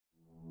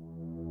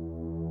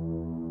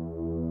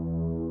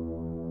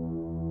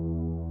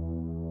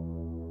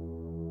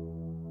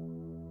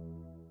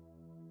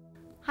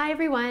Hi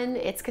everyone,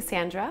 it's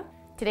Cassandra.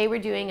 Today we're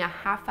doing a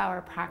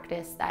half-hour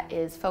practice that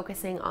is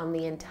focusing on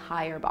the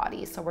entire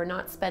body. So we're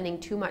not spending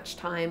too much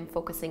time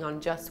focusing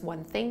on just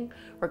one thing.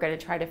 We're going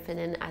to try to fit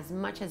in as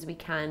much as we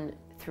can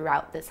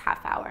throughout this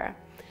half hour.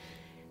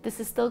 This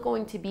is still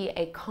going to be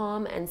a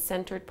calm and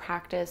centered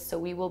practice, so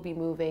we will be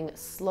moving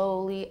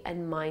slowly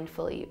and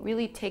mindfully,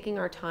 really taking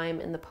our time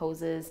in the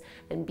poses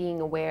and being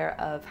aware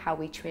of how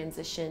we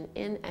transition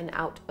in and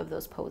out of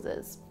those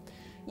poses.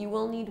 You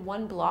will need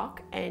one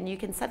block and you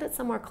can set it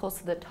somewhere close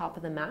to the top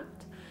of the mat.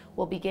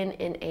 We'll begin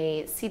in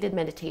a seated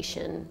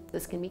meditation.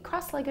 This can be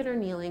cross-legged or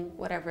kneeling,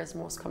 whatever is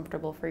most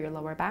comfortable for your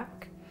lower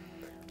back.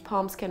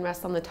 Palms can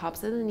rest on the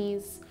tops of the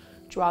knees.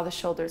 Draw the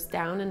shoulders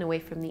down and away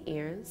from the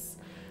ears.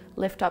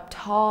 Lift up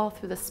tall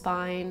through the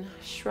spine,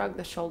 shrug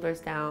the shoulders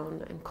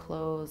down, and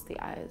close the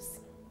eyes.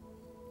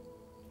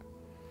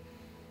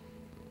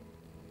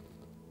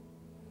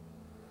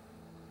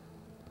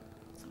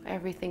 So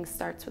everything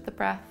starts with the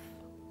breath.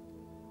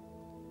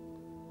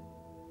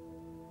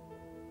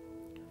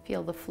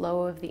 Feel the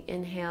flow of the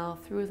inhale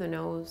through the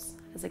nose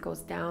as it goes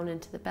down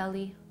into the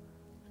belly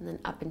and then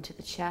up into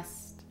the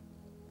chest.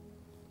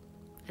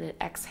 And it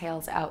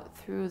exhales out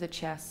through the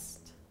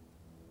chest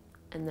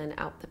and then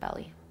out the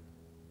belly.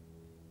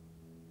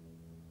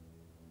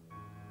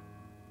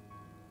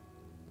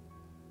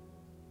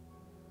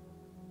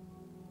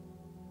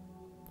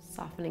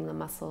 Softening the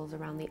muscles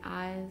around the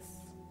eyes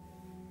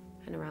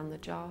and around the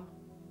jaw.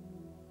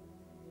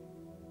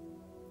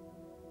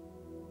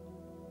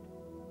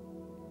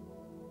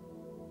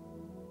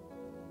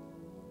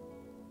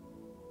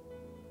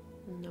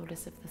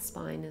 Notice if the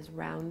spine is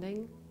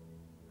rounding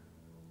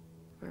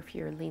or if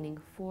you're leaning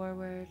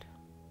forward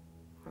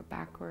or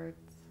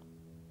backwards.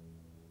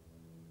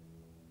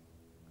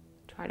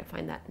 Try to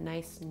find that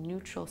nice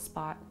neutral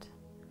spot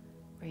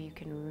where you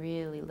can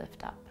really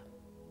lift up.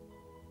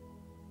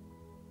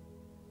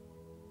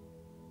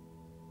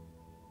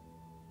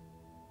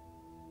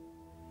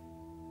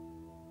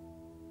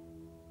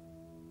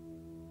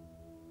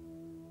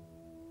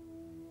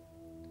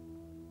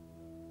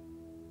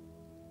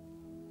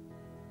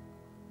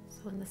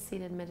 So in the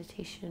seated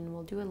meditation,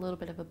 we'll do a little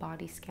bit of a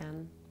body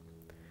scan,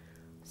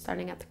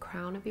 starting at the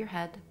crown of your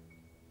head.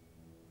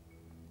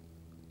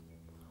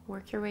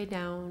 Work your way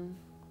down,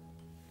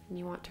 and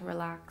you want to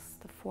relax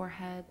the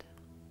forehead,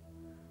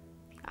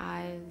 the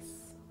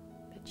eyes,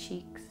 the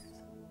cheeks,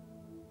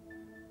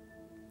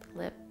 the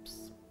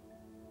lips,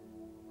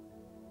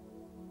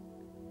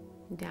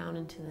 down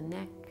into the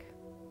neck.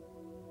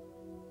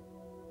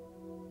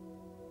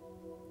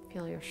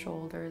 Feel your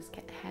shoulders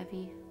get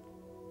heavy.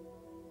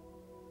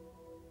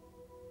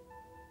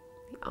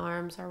 The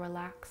arms are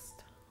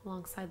relaxed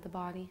alongside the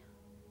body,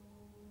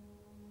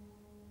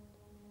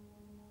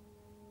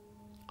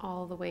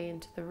 all the way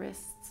into the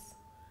wrists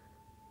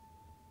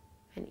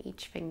and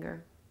each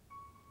finger.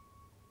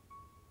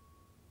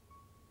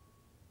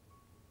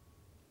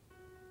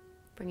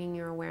 Bringing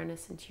your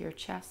awareness into your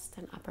chest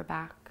and upper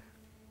back.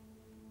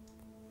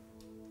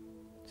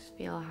 Just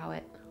feel how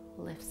it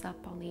lifts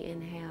up on the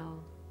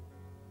inhale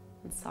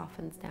and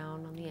softens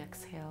down on the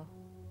exhale.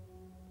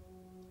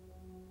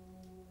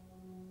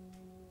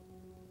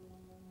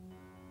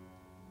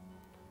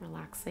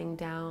 Relaxing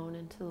down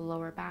into the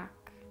lower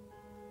back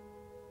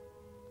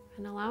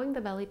and allowing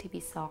the belly to be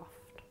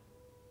soft.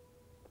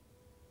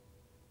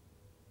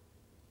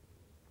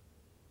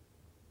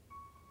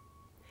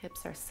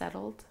 Hips are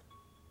settled.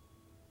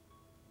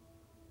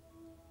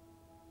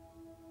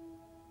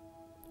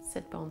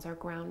 Sit bones are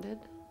grounded.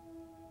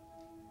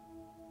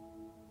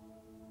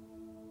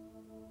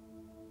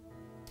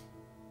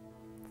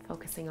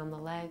 Focusing on the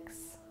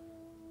legs.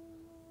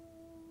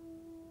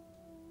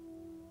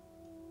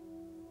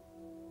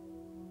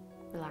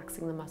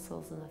 Relaxing the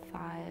muscles in the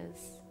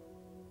thighs,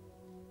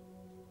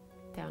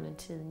 down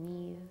into the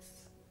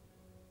knees,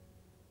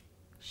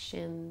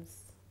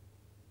 shins,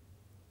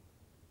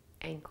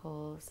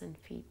 ankles, and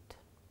feet.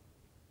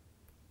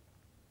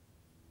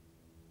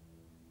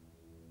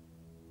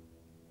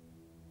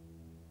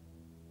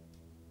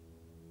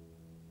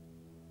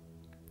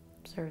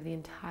 Observe the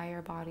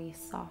entire body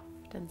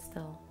soft and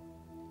still.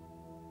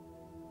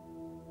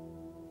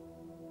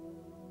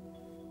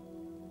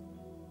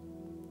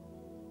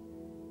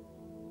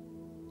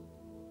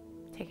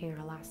 Taking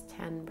our last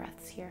 10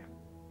 breaths here.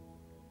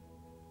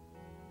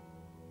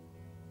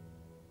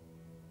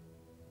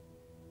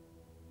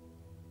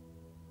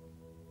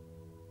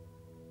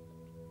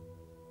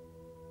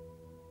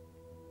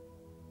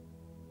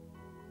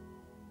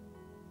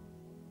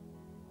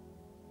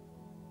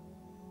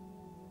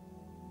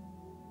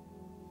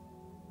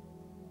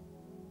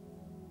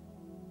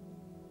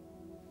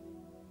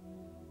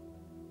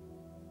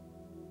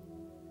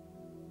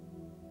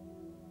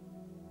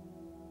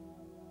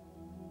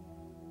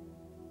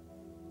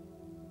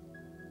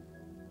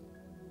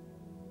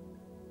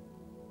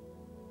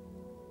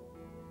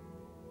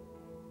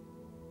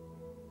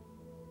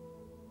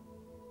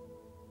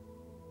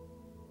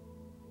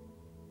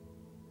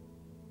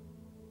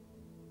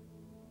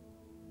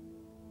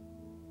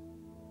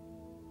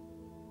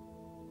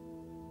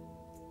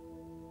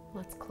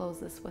 Let's close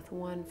this with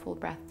one full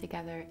breath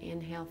together.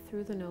 Inhale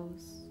through the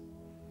nose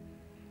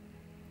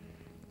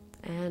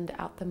and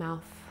out the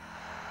mouth.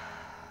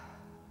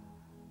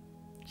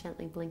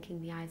 Gently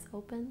blinking the eyes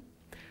open.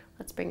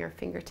 Let's bring our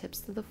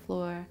fingertips to the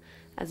floor.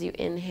 As you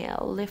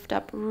inhale, lift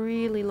up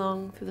really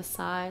long through the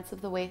sides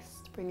of the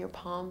waist. Bring your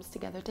palms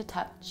together to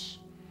touch.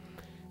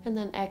 And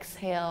then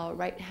exhale,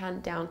 right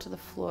hand down to the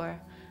floor.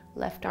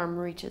 Left arm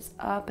reaches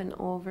up and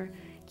over.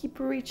 Keep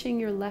reaching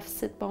your left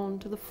sit bone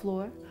to the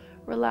floor.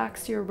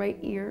 Relax your right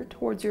ear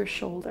towards your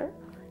shoulder.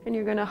 And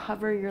you're going to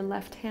hover your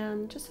left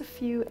hand just a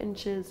few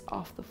inches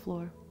off the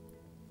floor.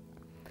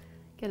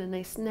 Get a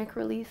nice neck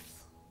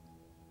release.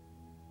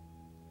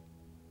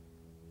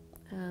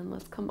 And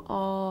let's come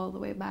all the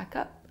way back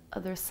up.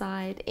 Other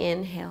side,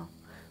 inhale,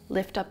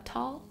 lift up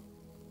tall.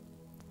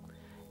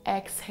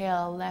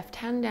 Exhale, left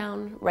hand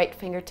down, right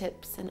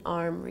fingertips and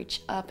arm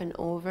reach up and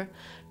over.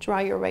 Draw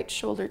your right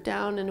shoulder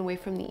down and away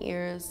from the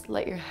ears.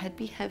 Let your head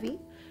be heavy.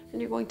 And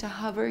you're going to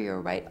hover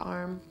your right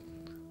arm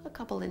a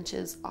couple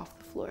inches off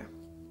the floor.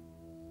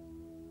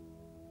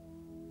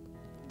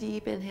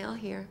 Deep inhale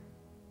here.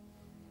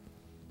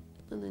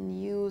 And then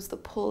use the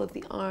pull of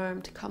the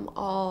arm to come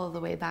all the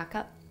way back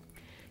up.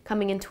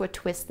 Coming into a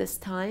twist this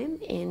time,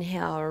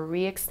 inhale,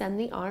 re-extend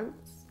the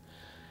arms.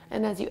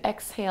 And as you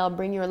exhale,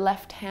 bring your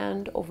left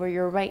hand over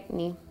your right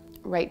knee,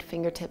 right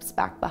fingertips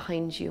back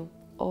behind you.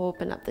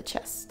 Open up the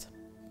chest.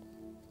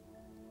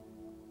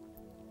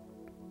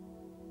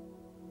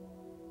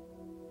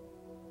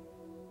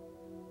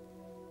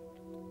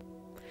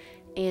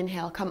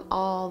 Inhale, come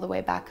all the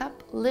way back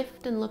up,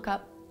 lift and look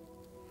up.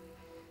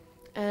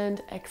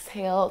 And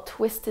exhale,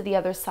 twist to the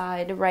other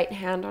side, right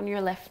hand on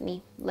your left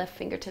knee, left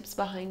fingertips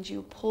behind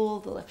you, pull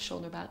the left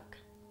shoulder back.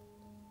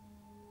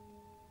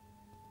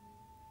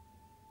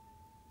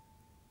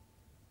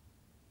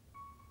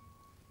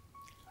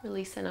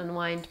 Release and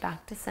unwind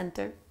back to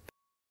center.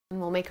 And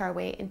we'll make our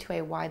way into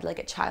a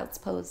wide-legged child's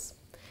pose.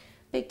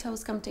 Big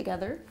toes come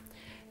together.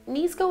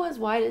 Knees go as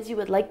wide as you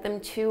would like them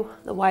to.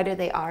 The wider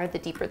they are, the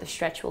deeper the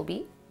stretch will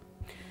be.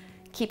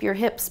 Keep your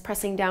hips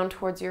pressing down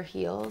towards your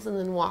heels and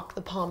then walk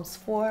the palms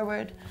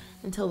forward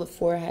until the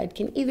forehead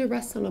can either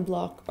rest on a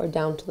block or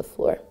down to the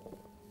floor.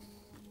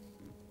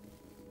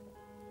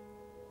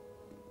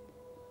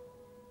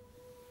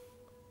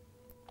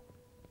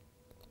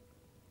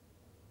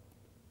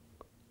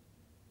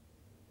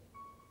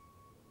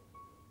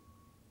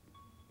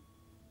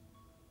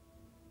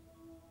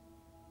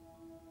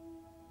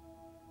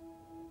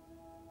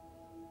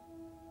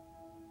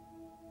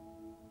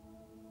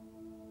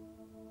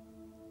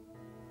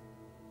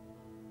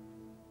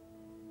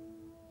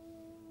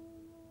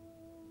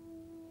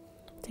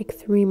 Take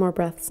 3 more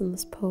breaths in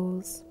this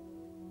pose.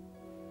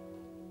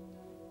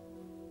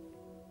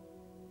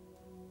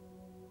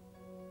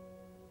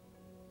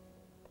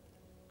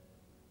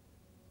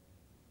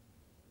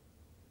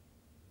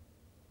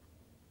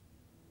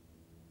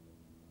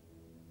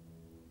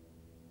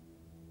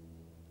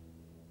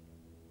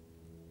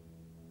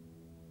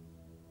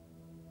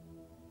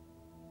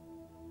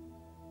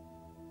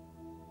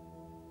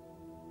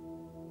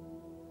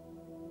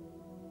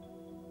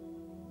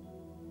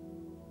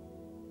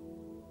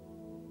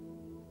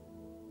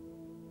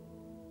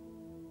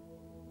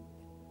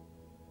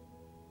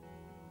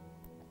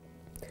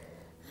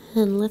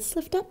 And let's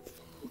lift up.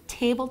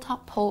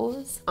 Tabletop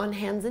pose on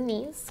hands and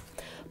knees.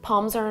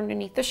 Palms are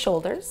underneath the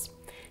shoulders.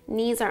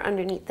 Knees are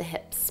underneath the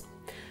hips.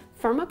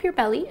 Firm up your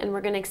belly and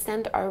we're going to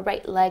extend our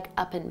right leg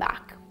up and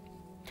back.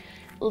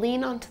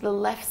 Lean onto the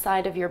left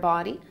side of your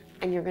body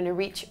and you're going to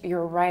reach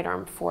your right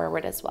arm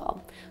forward as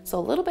well. So a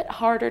little bit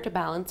harder to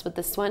balance with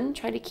this one.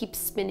 Try to keep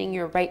spinning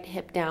your right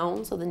hip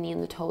down so the knee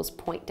and the toes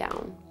point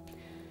down.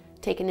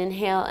 Take an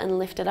inhale and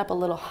lift it up a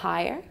little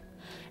higher.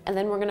 And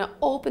then we're going to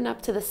open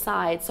up to the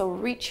side. So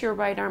reach your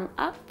right arm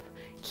up.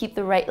 Keep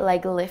the right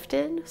leg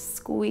lifted.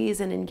 Squeeze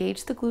and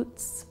engage the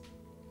glutes.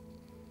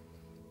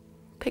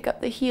 Pick up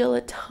the heel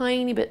a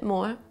tiny bit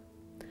more.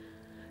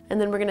 And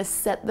then we're going to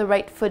set the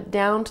right foot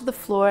down to the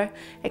floor.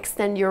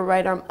 Extend your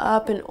right arm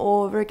up and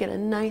over. Get a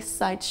nice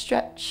side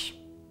stretch.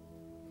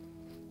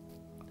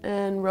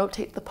 And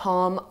rotate the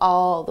palm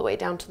all the way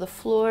down to the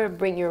floor.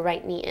 Bring your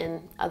right knee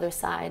in, other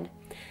side.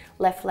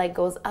 Left leg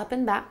goes up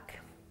and back.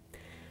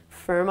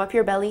 Firm up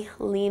your belly,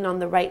 lean on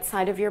the right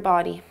side of your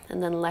body,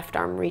 and then left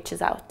arm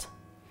reaches out.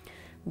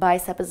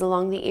 Bicep is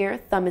along the ear,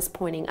 thumb is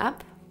pointing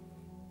up.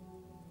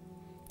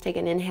 Take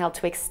an inhale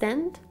to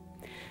extend,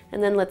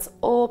 and then let's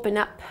open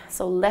up.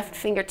 So left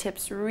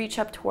fingertips reach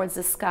up towards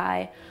the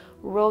sky,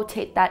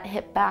 rotate that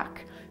hip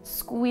back,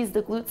 squeeze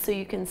the glutes so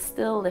you can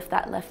still lift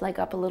that left leg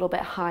up a little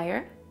bit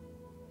higher.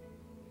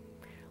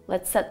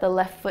 Let's set the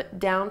left foot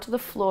down to the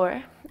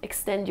floor,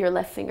 extend your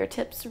left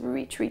fingertips,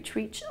 reach, reach,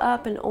 reach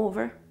up and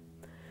over.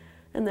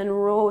 And then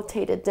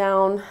rotate it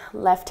down.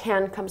 Left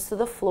hand comes to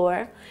the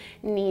floor,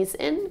 knees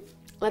in.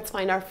 Let's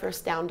find our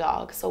first down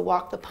dog. So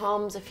walk the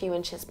palms a few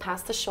inches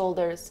past the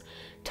shoulders,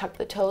 tuck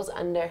the toes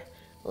under,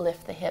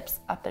 lift the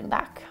hips up and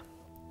back.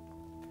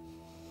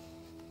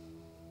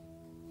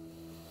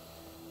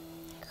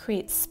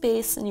 Create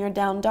space in your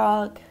down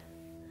dog.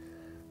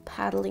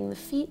 paddling the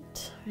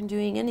feet and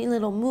doing any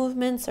little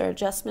movements or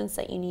adjustments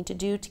that you need to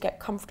do to get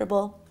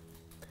comfortable.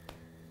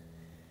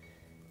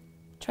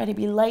 Try to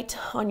be light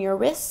on your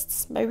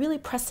wrists by really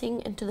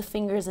pressing into the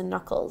fingers and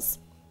knuckles.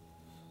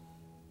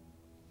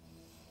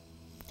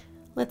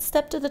 Let's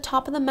step to the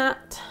top of the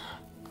mat.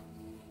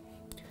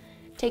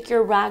 Take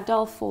your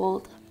ragdoll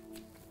fold.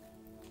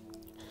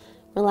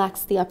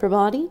 Relax the upper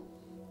body.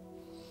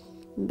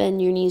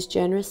 Bend your knees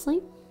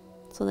generously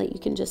so that you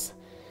can just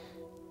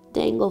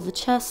dangle the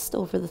chest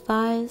over the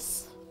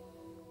thighs.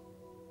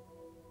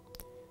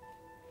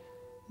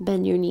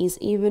 Bend your knees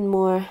even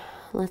more.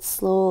 Let's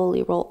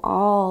slowly roll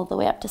all the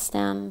way up to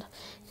stand.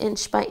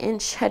 Inch by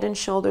inch, head and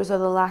shoulders are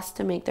the last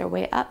to make their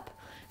way up.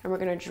 And we're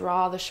going to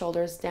draw the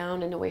shoulders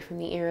down and away from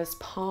the ears.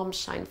 Palms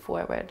shine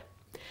forward.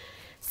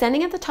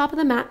 Standing at the top of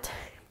the mat,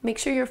 make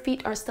sure your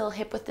feet are still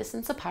hip-width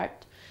distance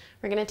apart.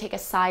 We're going to take a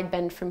side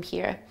bend from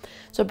here.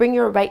 So bring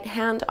your right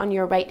hand on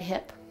your right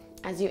hip.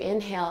 As you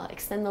inhale,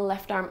 extend the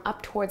left arm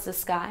up towards the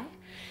sky.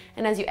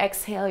 And as you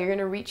exhale, you're going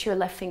to reach your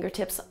left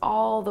fingertips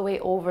all the way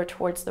over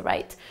towards the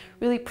right.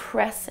 Really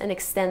press and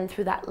extend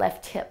through that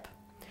left hip.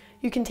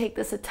 You can take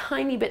this a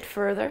tiny bit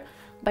further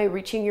by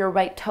reaching your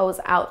right toes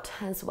out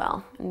as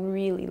well and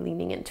really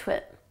leaning into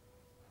it.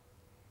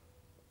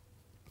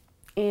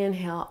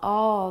 Inhale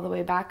all the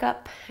way back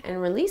up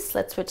and release.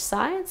 Let's switch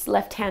sides.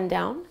 Left hand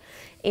down.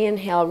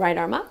 Inhale, right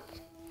arm up.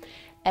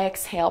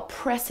 Exhale,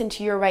 press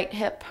into your right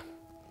hip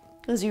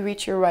as you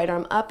reach your right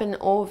arm up and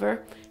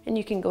over, and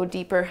you can go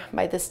deeper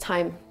by this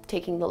time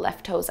taking the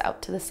left toes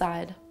out to the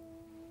side.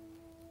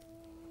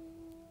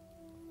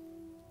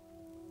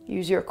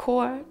 Use your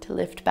core to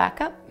lift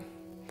back up.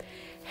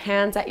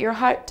 Hands at your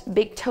heart,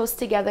 big toes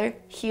together,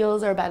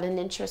 heels are about 1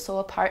 inch or so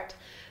apart.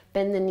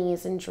 Bend the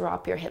knees and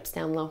drop your hips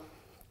down low.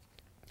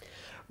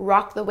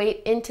 Rock the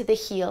weight into the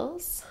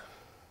heels.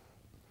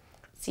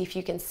 See if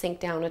you can sink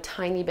down a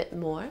tiny bit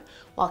more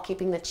while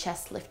keeping the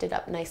chest lifted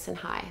up nice and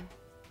high.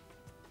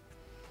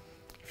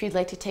 If you'd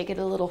like to take it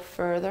a little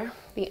further,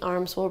 the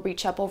arms will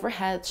reach up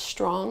overhead,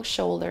 strong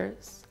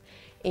shoulders.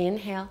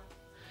 Inhale,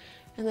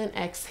 and then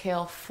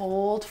exhale,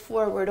 fold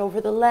forward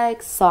over the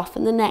legs,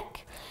 soften the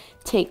neck.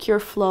 Take your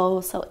flow,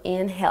 so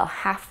inhale,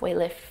 halfway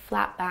lift,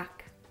 flat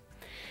back.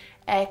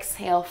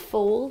 Exhale,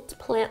 fold,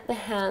 plant the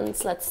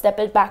hands. Let's step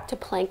it back to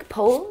plank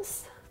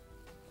pose.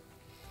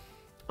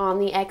 On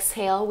the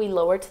exhale, we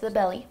lower to the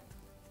belly.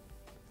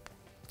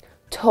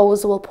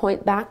 Toes will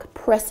point back,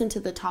 press into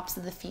the tops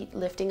of the feet,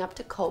 lifting up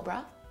to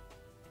cobra.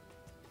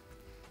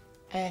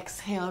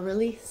 Exhale,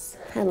 release,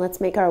 and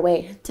let's make our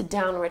way to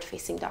downward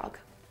facing dog.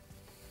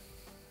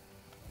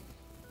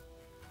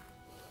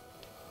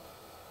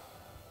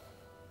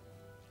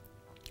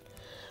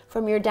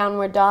 From your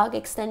downward dog,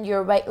 extend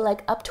your right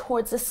leg up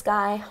towards the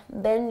sky,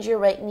 bend your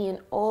right knee and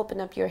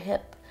open up your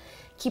hip.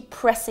 Keep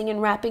pressing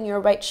and wrapping your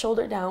right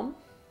shoulder down.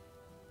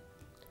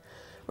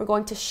 We're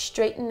going to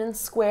straighten and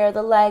square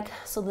the leg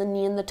so the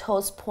knee and the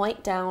toes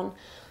point down.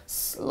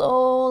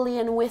 Slowly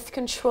and with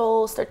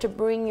control, start to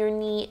bring your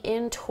knee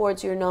in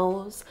towards your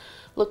nose.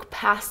 Look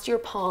past your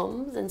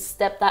palms and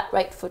step that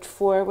right foot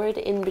forward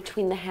in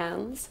between the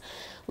hands.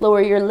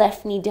 Lower your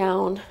left knee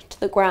down to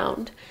the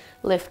ground.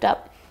 Lift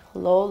up,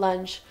 low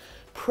lunge.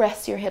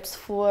 Press your hips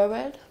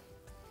forward.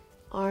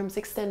 Arms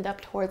extend up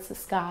towards the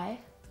sky.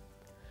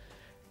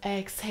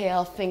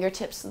 Exhale,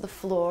 fingertips to the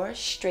floor.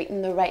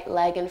 Straighten the right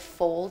leg and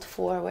fold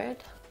forward.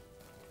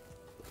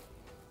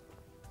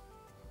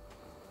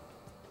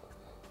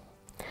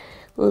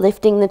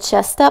 Lifting the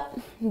chest up,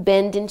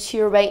 bend into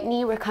your right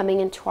knee. We're coming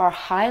into our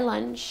high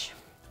lunge.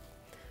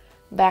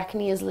 Back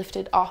knee is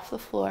lifted off the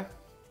floor.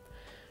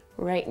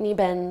 Right knee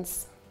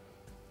bends.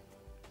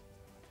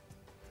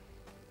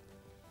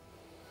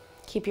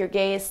 Keep your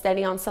gaze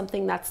steady on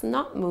something that's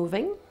not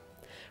moving.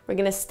 We're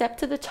going to step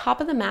to the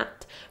top of the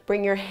mat,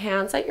 bring your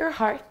hands at your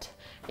heart,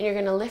 and you're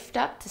going to lift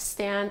up to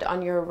stand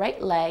on your right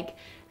leg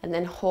and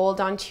then hold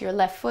onto your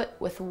left foot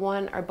with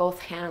one or both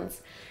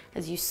hands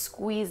as you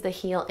squeeze the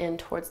heel in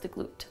towards the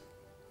glute.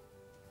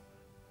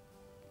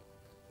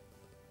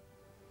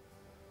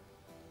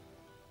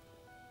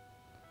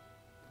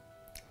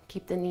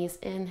 Keep the knees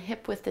in,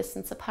 hip-width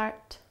distance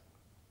apart.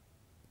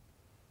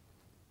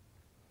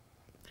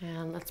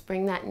 And let's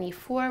bring that knee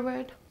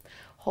forward.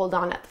 Hold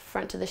on at the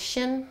front of the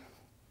shin.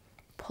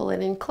 Pull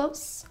it in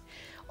close.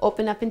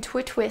 Open up into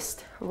a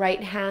twist.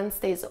 Right hand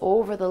stays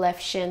over the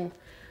left shin.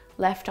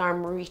 Left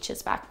arm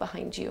reaches back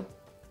behind you.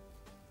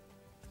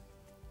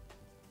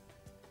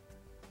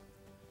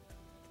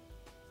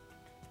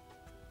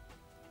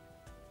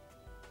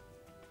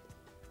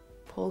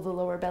 Pull the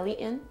lower belly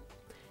in.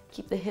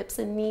 Keep the hips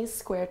and knees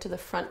square to the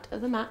front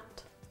of the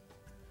mat.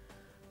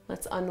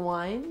 Let's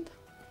unwind.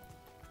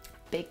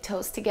 Big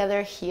toes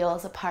together,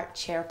 heels apart,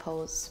 chair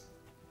pose.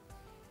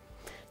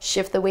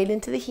 Shift the weight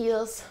into the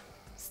heels.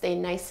 Stay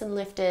nice and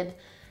lifted.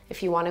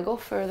 If you want to go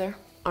further,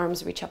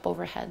 arms reach up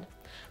overhead.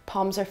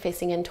 Palms are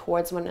facing in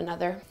towards one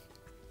another.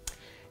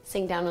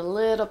 Sink down a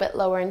little bit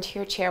lower into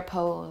your chair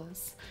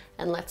pose.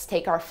 And let's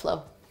take our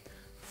flow.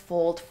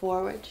 Fold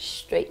forward,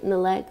 straighten the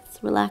legs,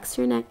 relax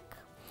your neck.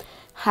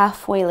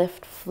 Halfway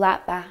lift,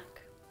 flat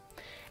back.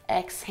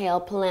 Exhale,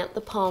 plant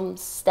the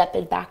palms, step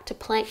it back to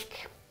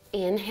plank.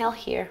 Inhale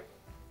here.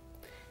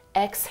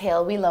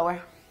 Exhale, we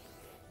lower.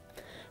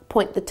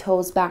 Point the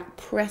toes back,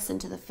 press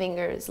into the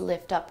fingers,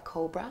 lift up,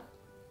 cobra.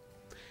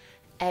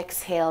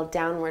 Exhale,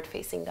 downward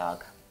facing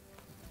dog.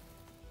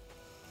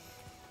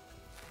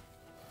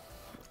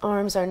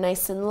 Arms are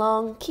nice and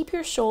long. Keep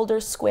your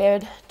shoulders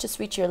squared. Just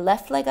reach your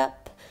left leg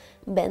up,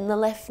 bend the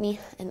left knee,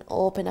 and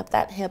open up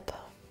that hip.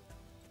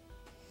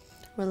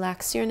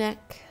 Relax your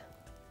neck.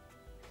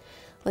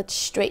 Let's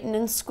straighten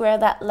and square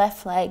that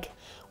left leg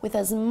with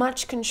as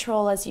much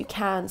control as you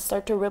can.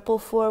 Start to ripple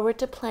forward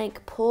to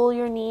plank. Pull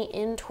your knee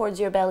in towards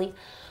your belly.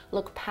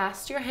 Look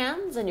past your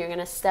hands, and you're going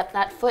to step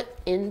that foot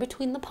in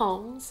between the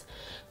palms,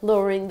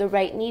 lowering the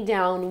right knee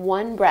down.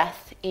 One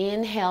breath.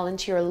 Inhale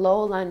into your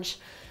low lunge.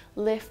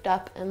 Lift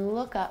up and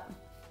look up.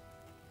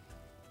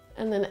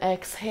 And then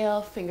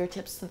exhale,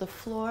 fingertips to the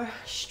floor.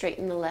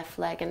 Straighten the left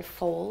leg and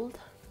fold.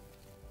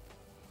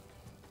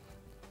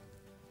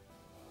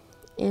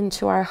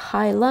 Into our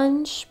high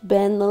lunge,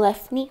 bend the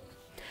left knee.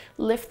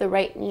 Lift the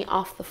right knee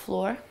off the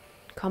floor.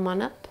 Come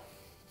on up.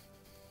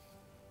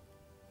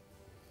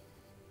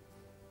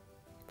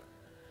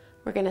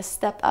 We're going to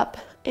step up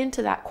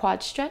into that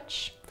quad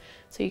stretch.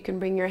 So you can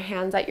bring your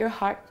hands at your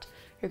heart.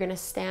 You're going to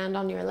stand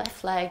on your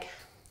left leg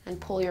and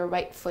pull your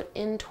right foot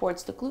in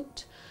towards the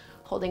glute,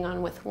 holding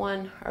on with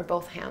one or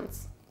both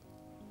hands.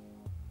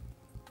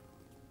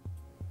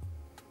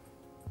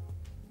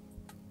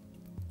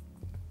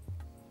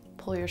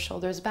 Pull your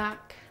shoulders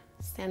back,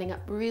 standing up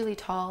really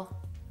tall.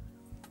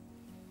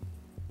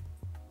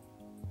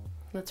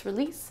 Let's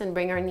release and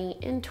bring our knee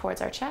in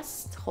towards our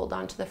chest. Hold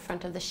on to the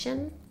front of the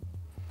shin.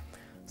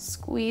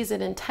 Squeeze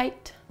it in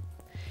tight.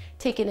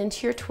 Take it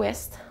into your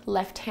twist.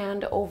 Left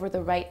hand over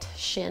the right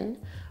shin.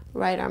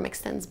 Right arm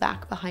extends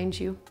back behind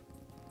you.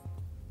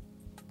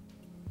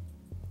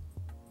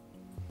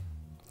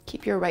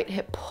 Keep your right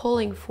hip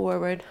pulling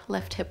forward,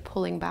 left hip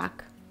pulling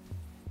back.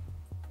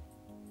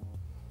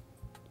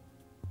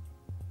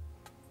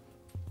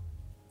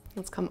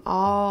 Let's come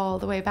all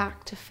the way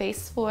back to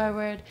face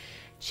forward,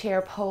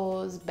 chair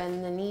pose,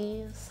 bend the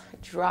knees,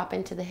 drop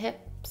into the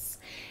hips.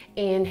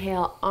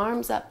 Inhale,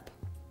 arms up.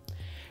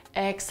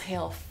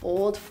 Exhale,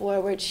 fold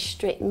forward,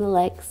 straighten the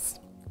legs.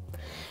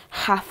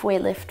 Halfway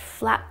lift,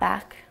 flat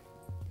back.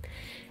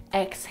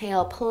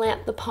 Exhale,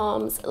 plant the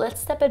palms.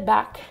 Let's step it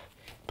back.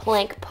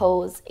 Plank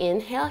pose.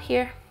 Inhale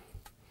here,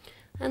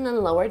 and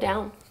then lower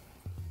down.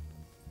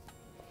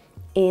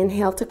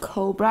 Inhale to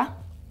cobra.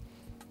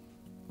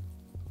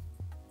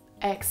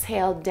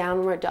 Exhale,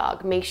 downward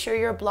dog. Make sure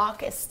your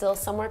block is still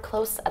somewhere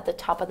close at the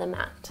top of the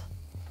mat.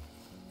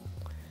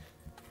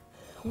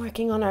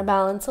 Working on our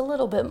balance a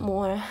little bit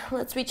more.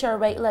 Let's reach our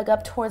right leg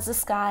up towards the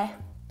sky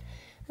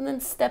and then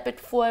step it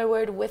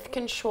forward with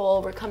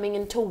control. We're coming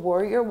into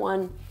warrior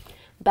one.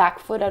 Back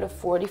foot at a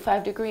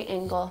 45-degree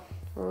angle.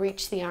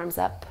 Reach the arms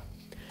up.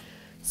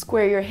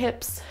 Square your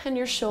hips and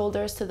your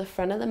shoulders to the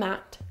front of the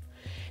mat.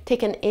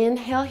 Take an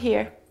inhale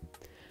here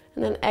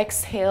and then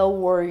exhale,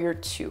 warrior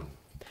two.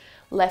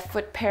 Left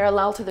foot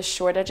parallel to the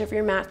short edge of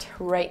your mat.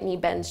 Right knee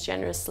bends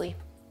generously.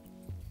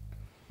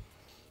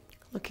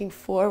 Looking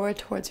forward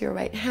towards your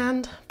right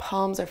hand.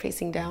 Palms are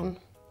facing down.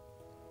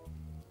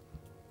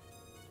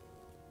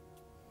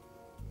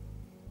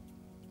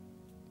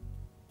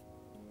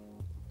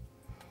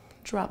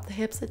 Drop the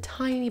hips a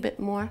tiny bit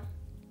more.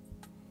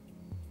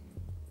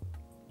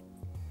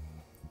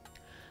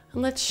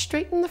 And let's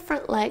straighten the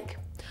front leg.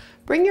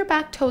 Bring your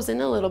back toes in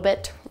a little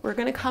bit. We're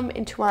going to come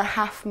into our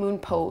half moon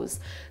pose.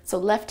 So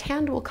left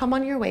hand will come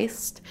on your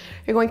waist.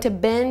 You're going to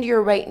bend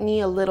your right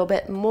knee a little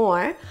bit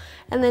more.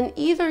 And then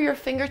either your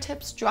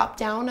fingertips drop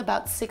down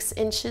about 6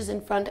 inches in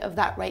front of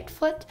that right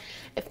foot.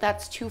 If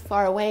that's too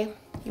far away,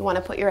 you want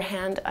to put your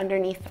hand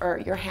underneath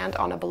or your hand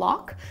on a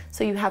block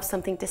so you have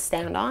something to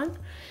stand on.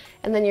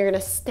 And then you're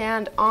going to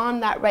stand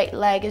on that right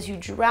leg as you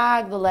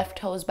drag the left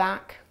toes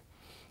back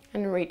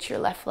and reach your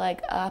left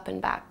leg up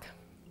and back.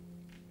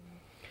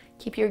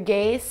 Keep your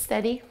gaze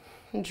steady.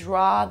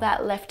 Draw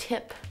that left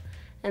hip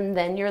and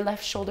then your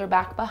left shoulder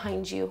back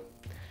behind you.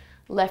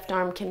 Left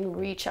arm can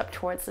reach up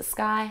towards the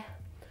sky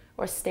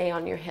or stay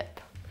on your hip.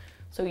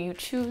 So you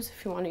choose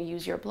if you want to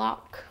use your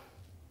block.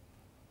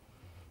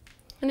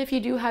 And if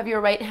you do have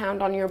your right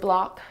hand on your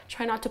block,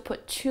 try not to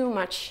put too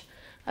much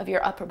of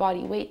your upper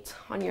body weight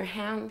on your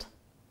hand.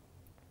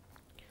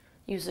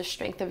 Use the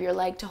strength of your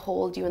leg to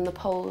hold you in the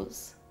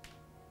pose.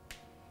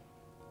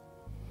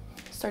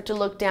 Start to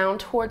look down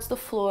towards the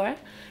floor.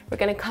 We're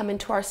going to come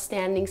into our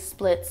standing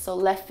split. So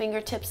left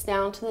fingertips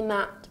down to the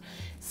mat.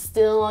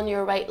 Still on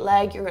your right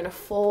leg, you're going to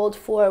fold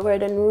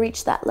forward and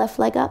reach that left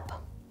leg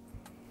up.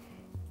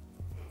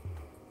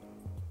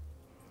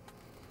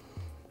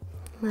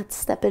 Let's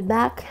step it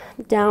back.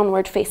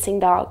 Downward facing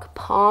dog.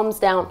 Palms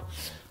down.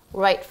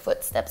 Right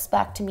foot steps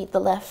back to meet the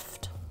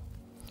left.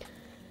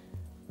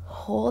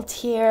 Hold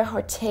here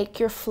or take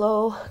your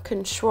flow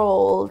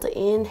controlled.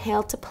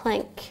 Inhale to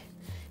plank.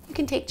 You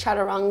can take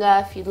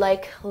chaturanga if you'd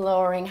like,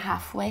 lowering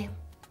halfway.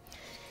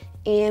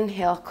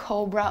 Inhale,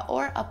 cobra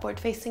or upward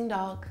facing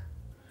dog.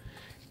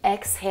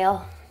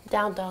 Exhale,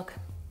 down dog.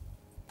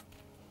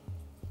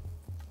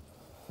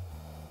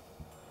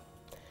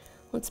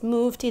 Let's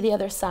move to the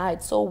other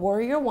side. So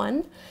warrior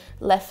one,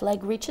 left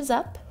leg reaches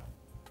up.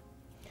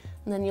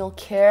 And then you'll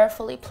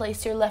carefully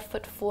place your left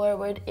foot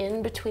forward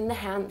in between the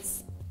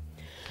hands.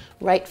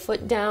 Right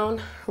foot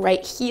down,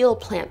 right heel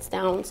plants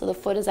down. So the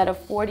foot is at a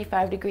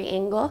 45-degree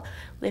angle.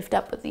 Lift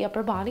up with the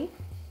upper body.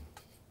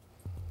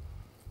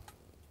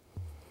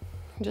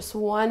 Just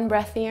one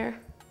breath here.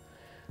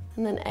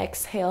 And then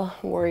exhale,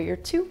 warrior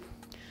two.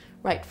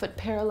 Right foot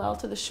parallel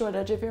to the short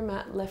edge of your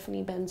mat. Left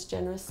knee bends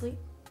generously.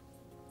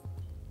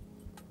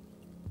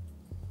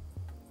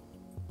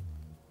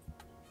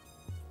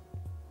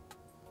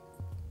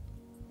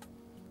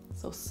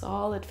 So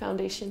solid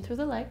foundation through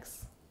the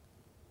legs.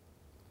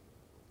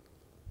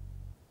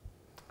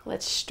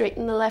 Let's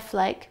straighten the left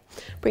leg.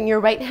 Bring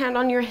your right hand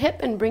on your hip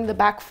and bring the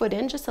back foot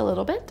in just a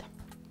little bit.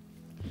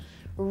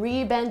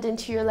 Rebend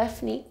into your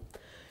left knee.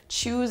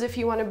 Choose if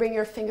you want to bring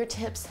your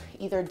fingertips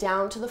either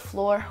down to the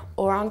floor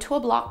or onto a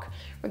block.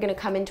 We're going to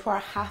come into our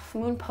half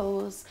moon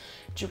pose.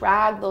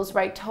 Drag those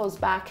right toes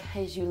back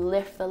as you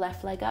lift the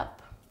left leg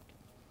up.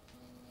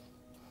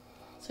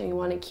 So you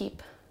want to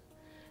keep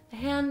the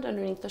hand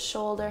underneath the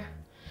shoulder,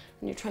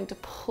 and you're trying to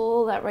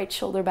pull that right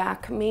shoulder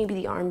back. Maybe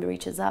the arm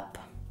reaches up.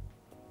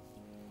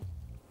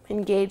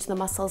 Engage the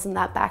muscles in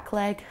that back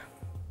leg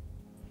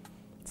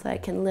so I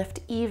can lift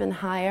even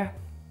higher.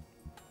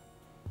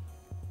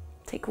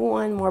 Take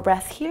one more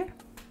breath here.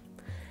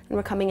 And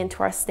we're coming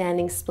into our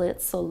standing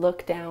splits, so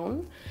look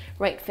down.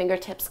 Right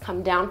fingertips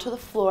come down to the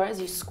floor as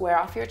you square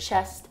off your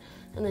chest,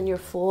 and then you're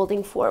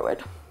folding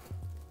forward.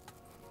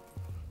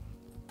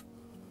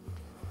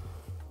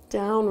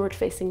 Downward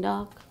facing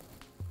dog.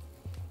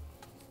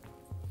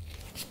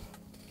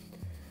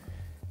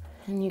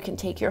 And you can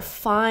take your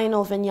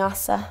final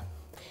vinyasa.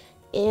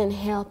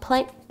 Inhale,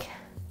 plank.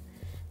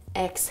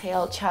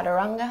 Exhale,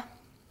 chaturanga.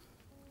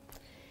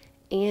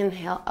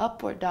 Inhale,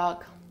 upward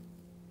dog.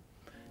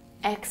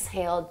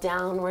 Exhale,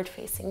 downward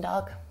facing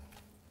dog.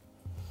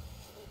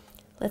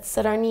 Let's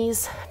set our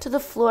knees to the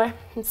floor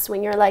and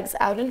swing your legs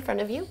out in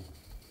front of you.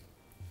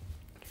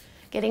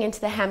 Getting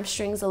into the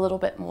hamstrings a little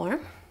bit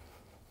more.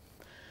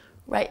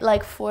 Right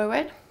leg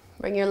forward.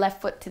 Bring your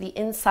left foot to the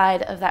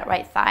inside of that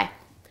right thigh.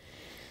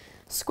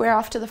 Square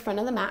off to the front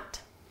of the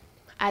mat.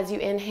 As you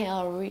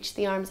inhale, reach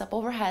the arms up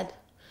overhead.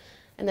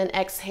 And then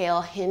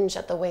exhale, hinge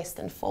at the waist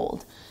and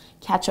fold.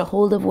 Catch a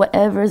hold of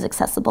whatever is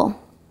accessible.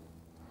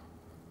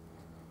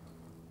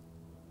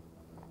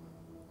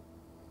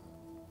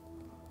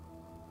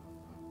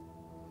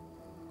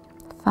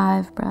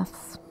 Five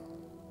breaths.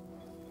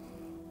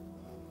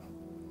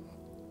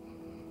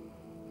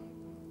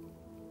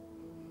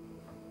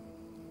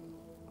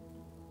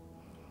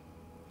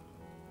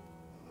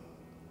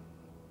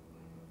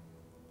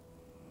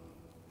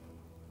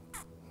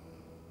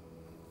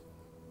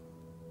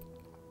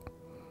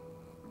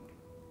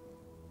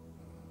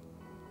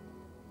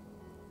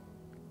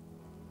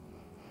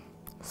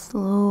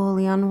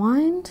 Slowly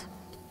unwind.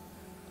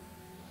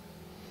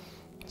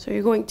 So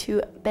you're going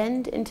to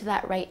bend into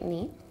that right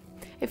knee.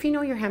 If you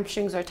know your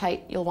hamstrings are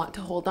tight, you'll want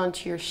to hold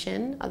onto your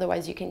shin.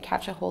 Otherwise, you can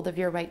catch a hold of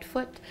your right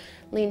foot,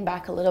 lean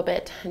back a little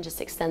bit, and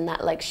just extend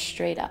that leg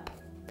straight up.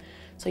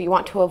 So you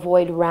want to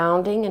avoid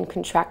rounding and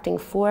contracting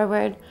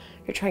forward.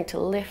 You're trying to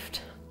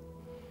lift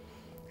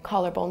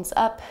collarbones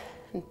up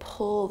and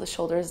pull the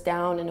shoulders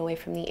down and away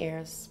from the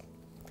ears.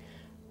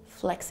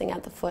 Flexing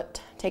at the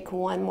foot. Take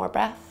one more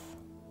breath.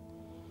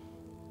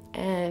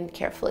 And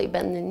carefully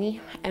bend the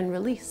knee and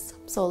release.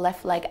 So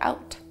left leg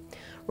out,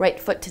 right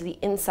foot to the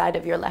inside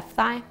of your left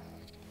thigh.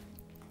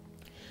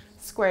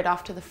 Squared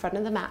off to the front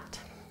of the mat.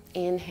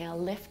 Inhale,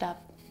 lift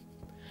up.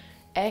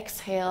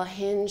 Exhale,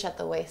 hinge at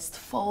the waist,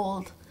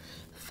 fold.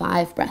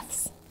 5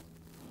 breaths.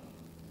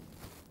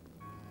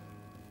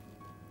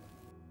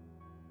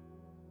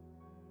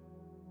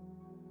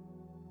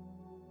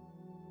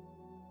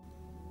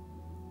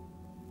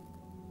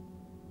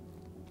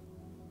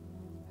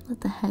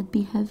 Let the head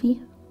be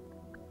heavy.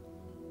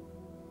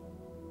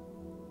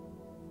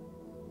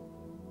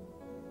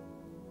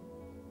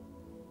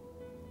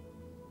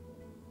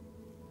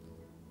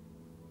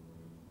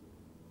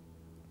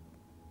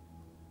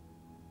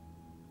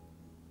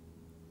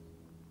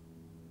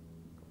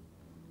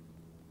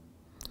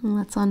 And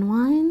let's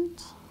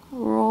unwind.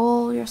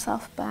 Roll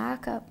yourself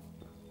back up.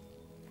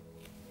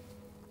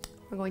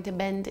 We're going to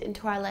bend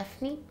into our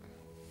left knee.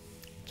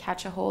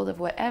 Catch a hold of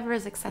whatever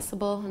is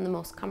accessible and the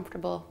most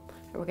comfortable.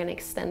 And we're going to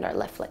extend our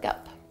left leg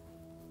up.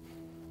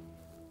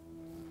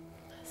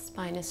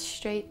 Spine is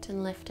straight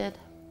and lifted.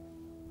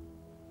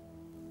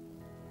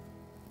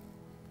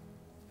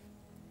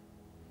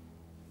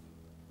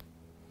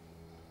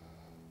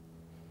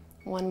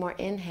 One more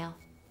inhale.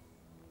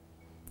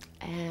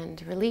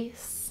 And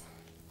release.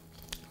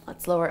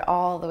 Let's lower it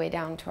all the way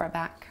down to our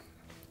back.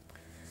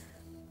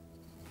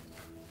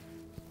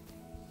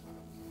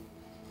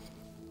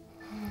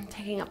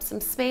 Taking up some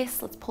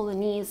space, let's pull the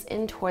knees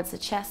in towards the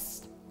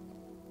chest.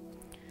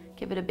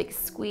 Give it a big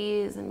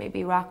squeeze and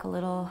maybe rock a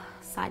little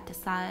side to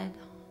side.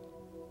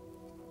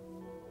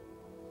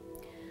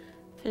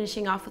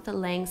 Finishing off with a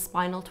laying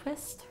spinal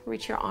twist.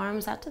 Reach your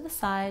arms out to the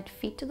side,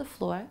 feet to the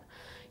floor.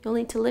 You'll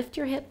need to lift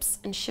your hips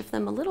and shift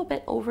them a little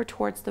bit over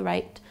towards the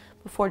right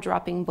before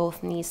dropping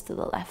both knees to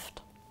the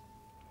left.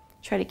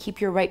 Try to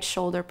keep your right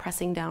shoulder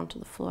pressing down to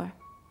the floor.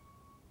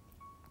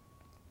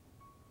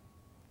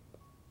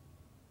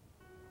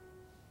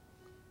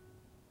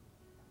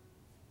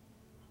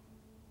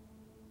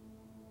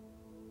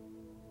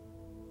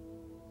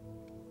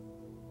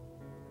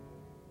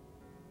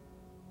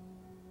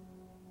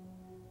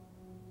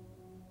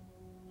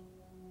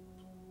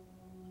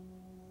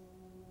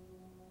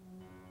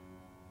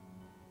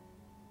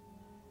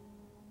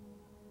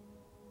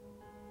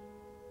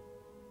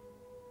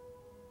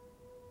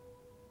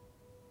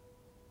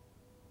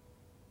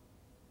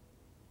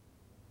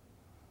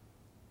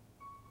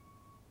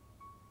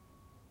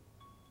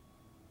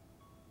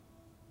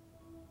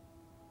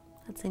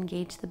 Let's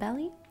engage the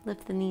belly,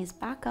 lift the knees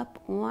back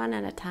up one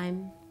at a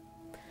time,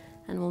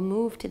 and we'll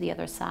move to the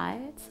other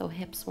side. So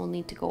hips will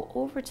need to go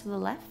over to the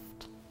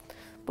left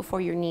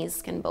before your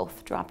knees can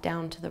both drop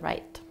down to the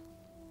right.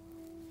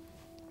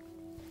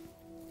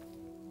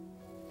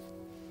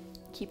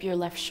 Keep your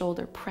left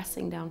shoulder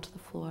pressing down to the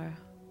floor.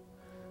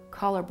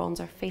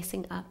 Collarbones are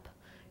facing up.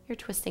 You're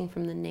twisting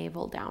from the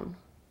navel down.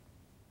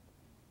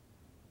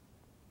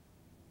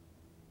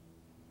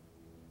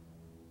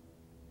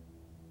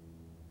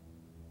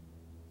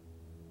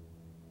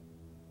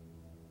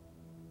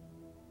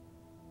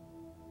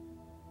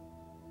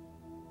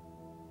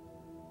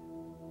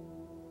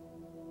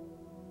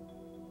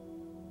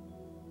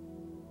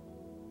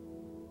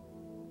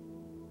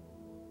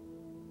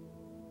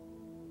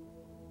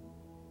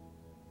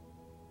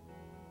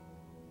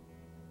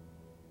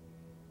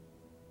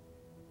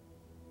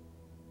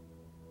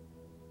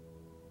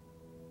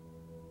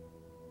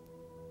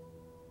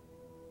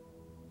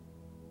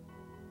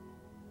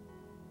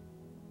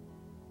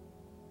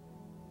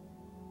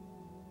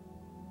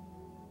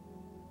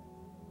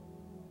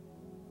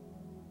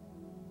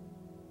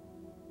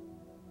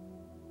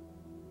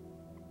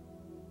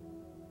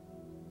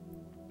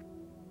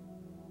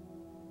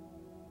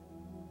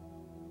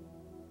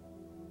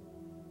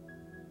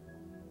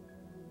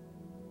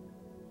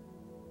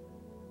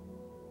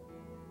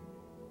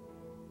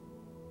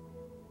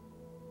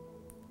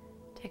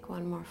 Take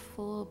one more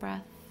full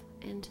breath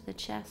into the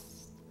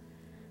chest,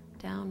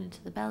 down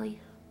into the belly,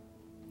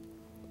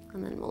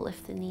 and then we'll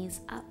lift the knees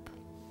up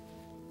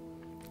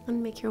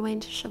and make your way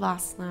into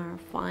Shavasana, our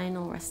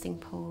final resting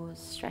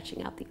pose,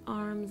 stretching out the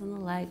arms and the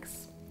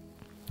legs.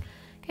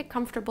 Get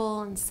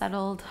comfortable and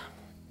settled,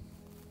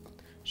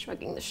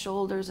 shrugging the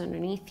shoulders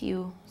underneath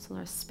you so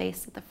there's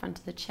space at the front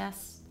of the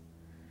chest,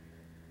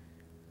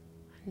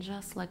 and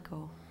just let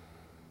go.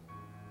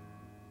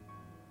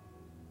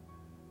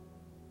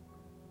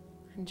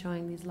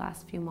 Enjoying these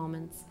last few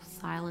moments of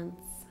silence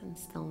and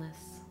stillness.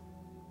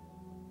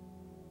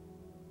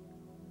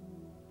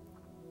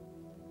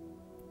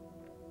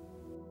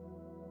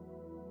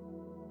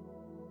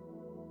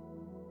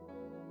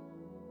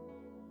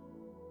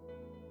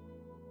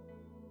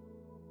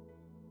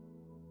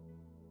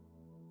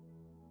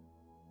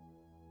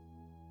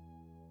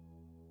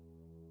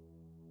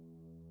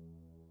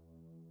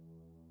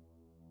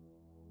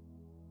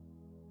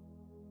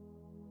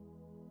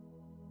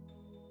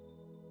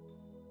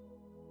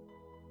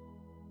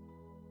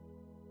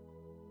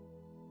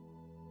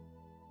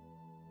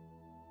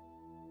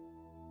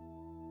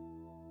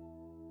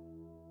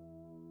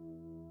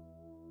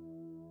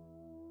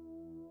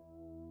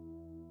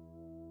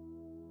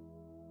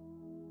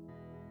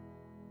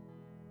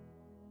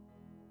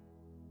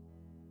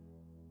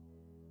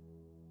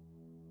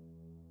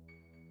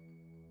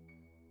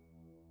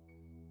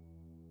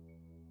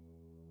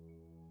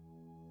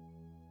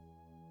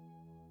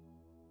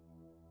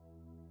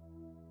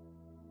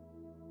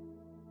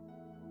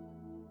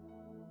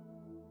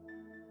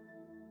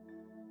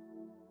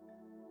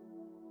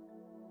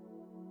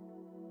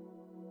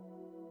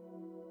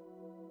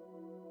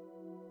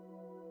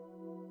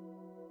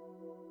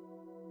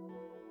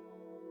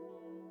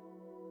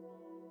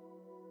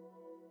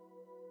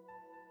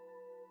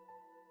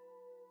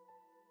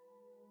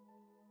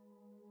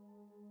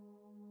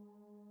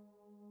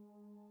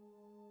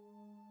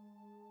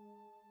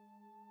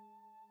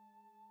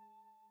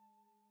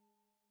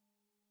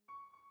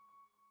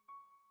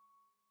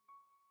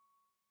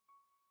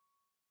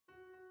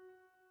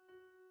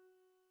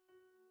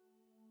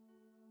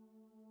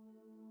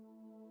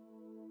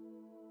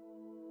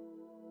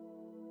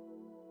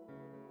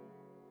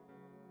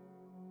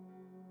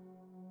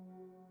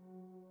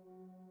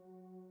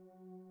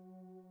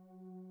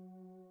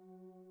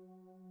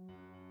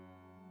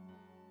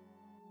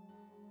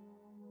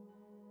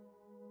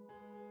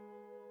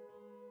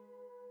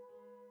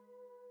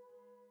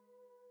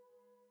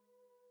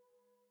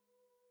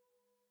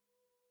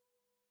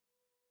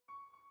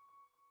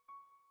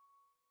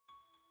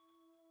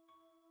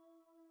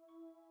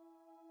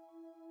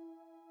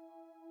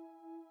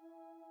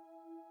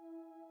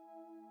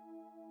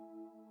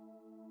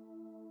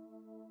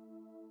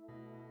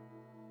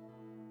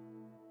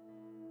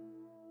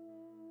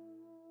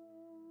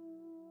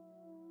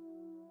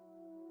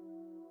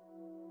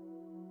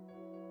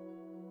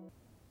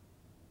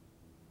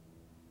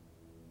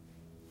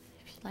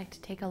 you'd like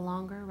to take a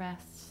longer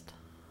rest,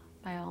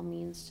 by all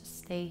means, just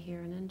stay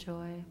here and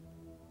enjoy.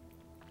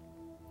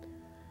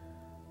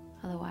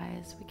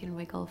 Otherwise, we can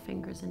wiggle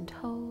fingers and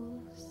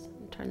toes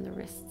and turn the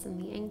wrists and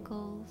the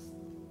ankles.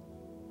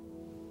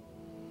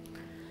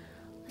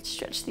 Let's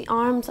stretch the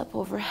arms up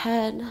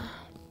overhead,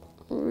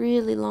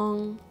 really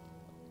long.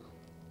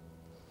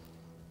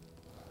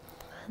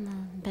 And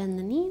then bend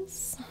the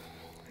knees.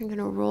 You're going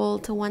to roll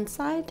to one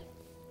side.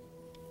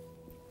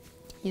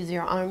 Use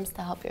your arms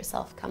to help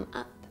yourself come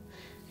up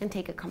and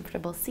take a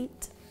comfortable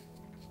seat.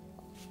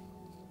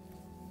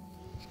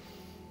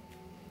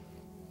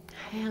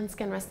 Hands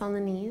can rest on the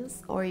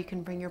knees, or you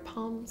can bring your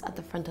palms at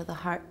the front of the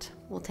heart.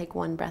 We'll take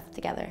one breath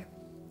together.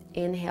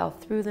 Inhale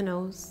through the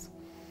nose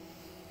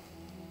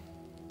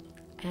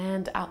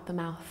and out the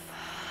mouth.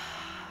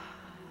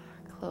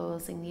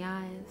 Closing the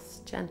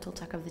eyes, gentle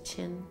tuck of the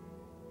chin.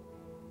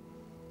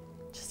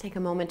 Just take a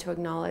moment to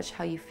acknowledge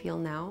how you feel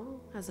now,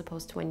 as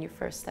opposed to when you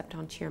first stepped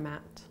onto your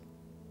mat.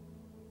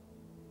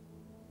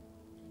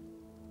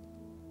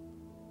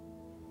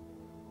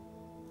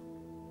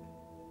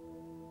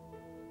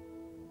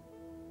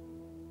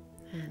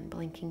 And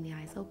blinking the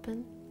eyes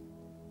open.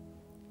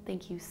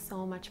 Thank you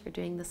so much for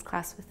doing this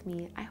class with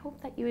me. I hope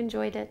that you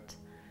enjoyed it,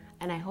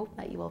 and I hope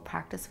that you will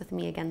practice with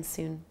me again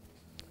soon.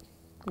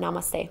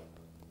 Namaste.